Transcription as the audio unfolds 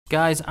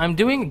Guys, I'm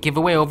doing a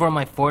giveaway over on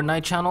my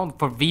Fortnite channel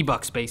for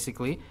V-Bucks,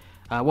 basically.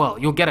 Well,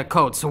 you'll get a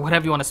code, so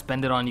whatever you want to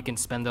spend it on, you can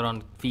spend it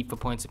on FIFA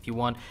points if you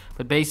want.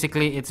 But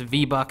basically, it's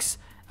V-Bucks.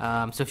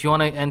 So if you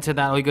want to enter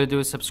that, all you got to do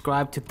is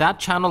subscribe to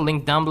that channel,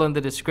 link down below in the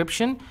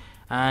description.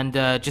 And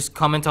just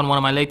comment on one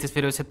of my latest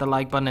videos, hit the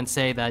like button, and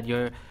say that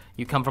you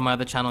come from my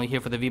other channel, you're here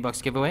for the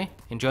V-Bucks giveaway.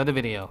 Enjoy the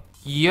video.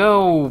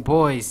 Yo,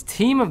 boys,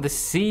 team of the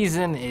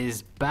season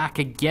is back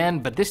again,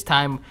 but this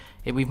time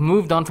we've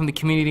moved on from the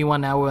community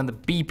one. Now we're on the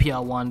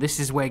BPL one. This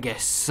is where it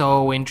gets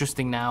so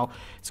interesting now.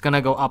 It's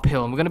gonna go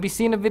uphill, and we're gonna be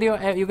seeing a video.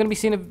 You're gonna be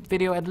seeing a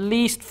video at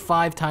least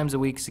 5 times a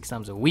week, 6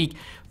 times a week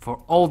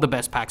for all the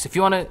best packs. If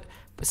you want to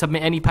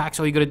submit any packs,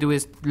 all you gotta do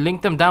is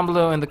link them down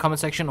below in the comment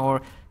section,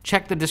 or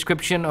check the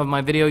description of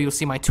my video. You'll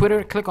see my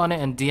Twitter. Click on it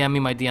and DM me.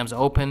 My DMs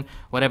are open.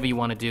 Whatever you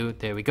want to do,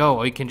 there we go.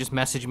 Or you can just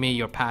message me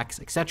your packs,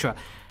 etc.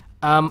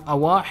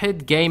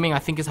 AwahedGaming, I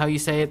think is how you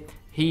say it.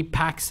 He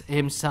packs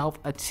himself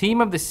a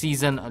team of the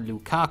season,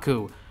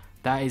 Lukaku.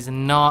 That is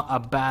not a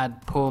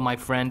bad pull, my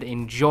friend.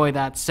 Enjoy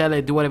that. Sell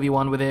it. Do whatever you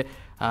want with it.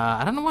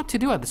 I don't know what to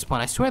do at this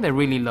point. I swear they're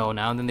really low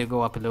now, and then they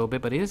go up a little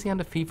bit. But it is the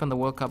end of FIFA, and the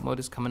World Cup mode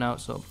is coming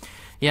out. So,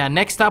 yeah.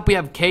 Next up, we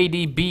have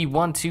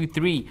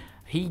KDB123.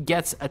 He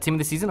gets a team of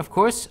the season, of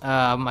course.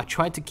 I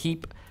tried to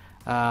keep...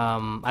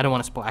 I don't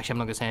want to spoil. Actually, I'm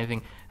not going to say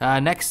anything.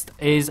 Next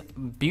is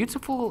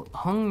beautiful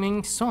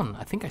Heung-min Son.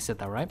 I think I said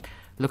that right.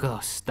 Look at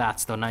those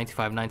stats, though.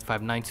 95,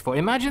 95, 94.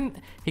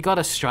 Imagine he got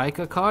a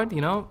striker card,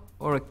 you know,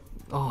 or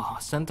a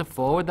center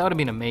forward. That would have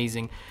been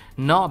amazing.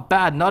 Not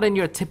bad. Not in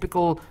your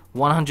typical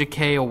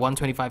 100k or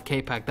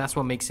 125k pack. That's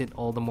what makes it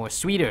all the more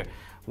sweeter.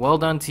 Well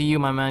done to you,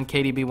 my man,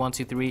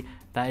 KDB123.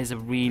 That is a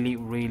really,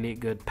 really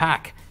good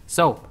pack.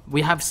 So,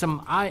 we have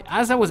some...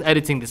 As I was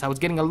editing this, I was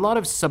getting a lot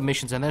of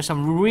submissions, and there's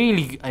some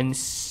really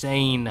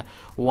insane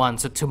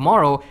ones. So,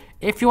 tomorrow,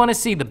 if you want to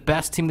see the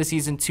best team of the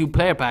season 2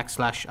 player packs /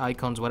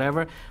 icons,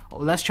 whatever,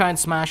 let's try and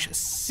smash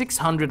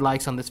 600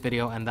 likes on this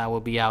video, and that will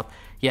be out.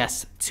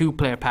 Yes, 2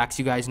 player packs.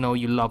 You guys know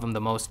you love them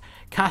the most.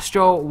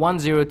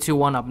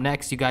 Castro1021 up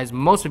next. You guys,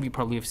 most of you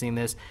probably have seen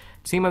this.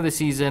 Team of the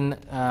season,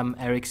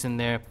 Eriksen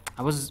there.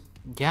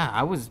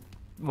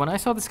 When I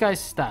saw this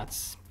guy's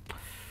stats,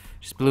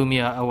 just blew me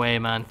away,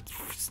 man.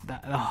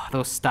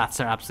 Those stats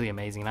are absolutely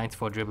amazing.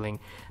 94 dribbling,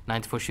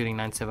 94 shooting,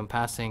 97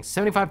 passing,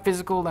 75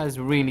 physical. That is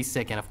really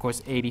sick, and of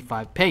course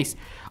 85 pace.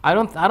 I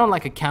don't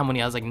like a cam when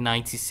he has like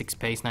 96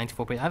 pace,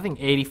 94 pace. I think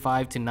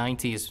 85 to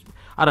 90 is...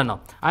 I don't know.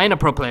 I ain't a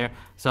pro player,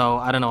 so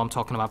I don't know what I'm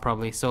talking about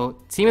probably. So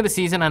team of the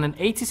season and an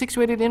 86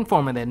 rated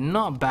informer there.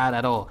 Not bad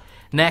at all.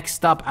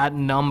 Next up at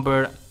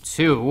number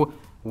 2,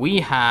 we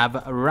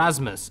have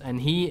Rasmus,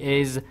 and he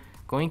is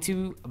going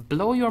to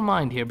blow your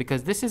mind here,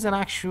 because this is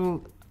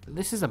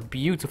a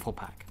beautiful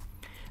pack.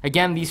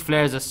 Again, these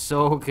flares are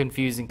so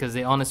confusing because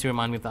they honestly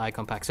remind me of the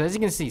icon pack. So as you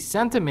can see,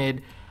 center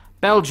mid,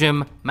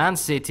 Belgium, Man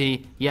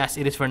City. Yes,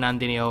 it is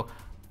Fernandinho.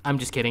 I'm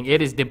just kidding.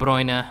 It is De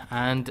Bruyne.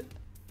 And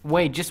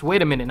just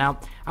wait a minute now.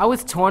 I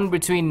was torn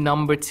between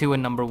number 2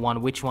 and number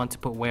 1, which one to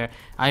put where.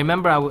 I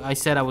remember I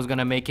said I was going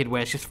to make it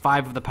where it's just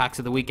 5 of the packs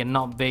of the week, and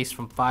not based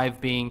from 5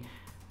 being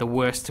the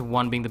worst to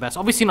 1 being the best.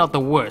 Obviously not the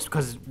worst,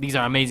 because these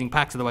are amazing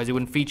packs, otherwise it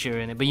wouldn't feature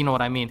in it, but you know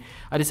what I mean.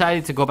 I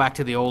decided to go back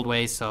to the old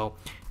ways. So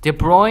De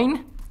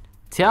Bruyne,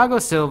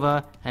 Thiago,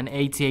 Silva, and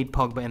 88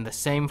 Pogba in the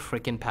same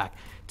freaking pack.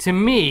 To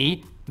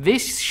me,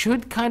 this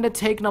should kind of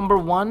take number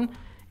 1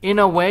 in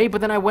a way,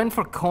 but then I went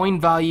for coin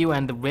value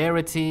and the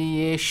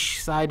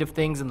rarity-ish side of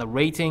things and the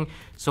rating.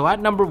 So at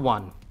number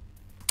 1,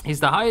 he's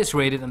the highest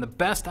rated and the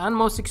best and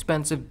most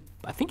expensive,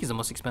 I think he's the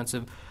most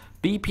expensive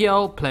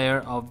BPL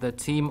player of the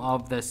team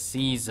of the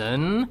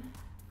season.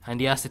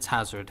 And yes, it's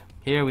Hazard.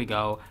 Here we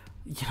go.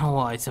 You know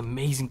what? It's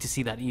amazing to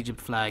see that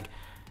Egypt flag.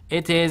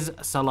 It is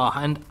Salah.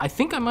 And I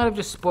think I might have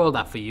just spoiled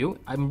that for you.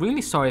 I'm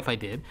really sorry if I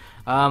did.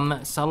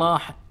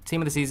 Salah,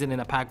 team of the season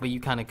in a pack, but you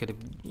kind of could have,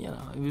 you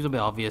know, it was a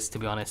bit obvious, to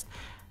be honest.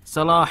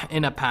 Salah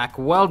in a pack.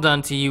 Well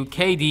done to you.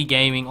 KD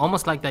Gaming.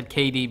 Almost like that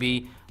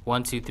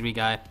KDB123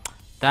 guy.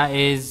 That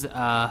is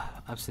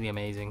absolutely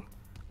amazing.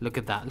 Look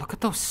at that. Look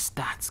at those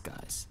stats,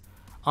 guys.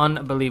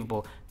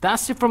 Unbelievable.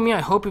 That's it from me. I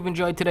hope you've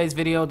enjoyed today's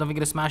video. Don't forget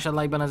to smash that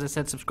like button, as I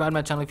said. Subscribe to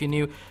my channel if you're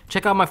new.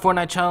 Check out my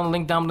Fortnite channel.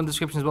 Link down in the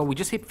description as well. We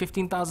just hit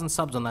 15,000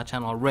 subs on that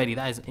channel already.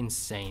 That is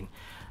insane.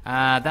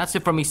 That's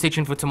it from me. Stay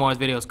tuned for tomorrow's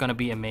video. It's going to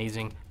be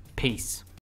amazing. Peace.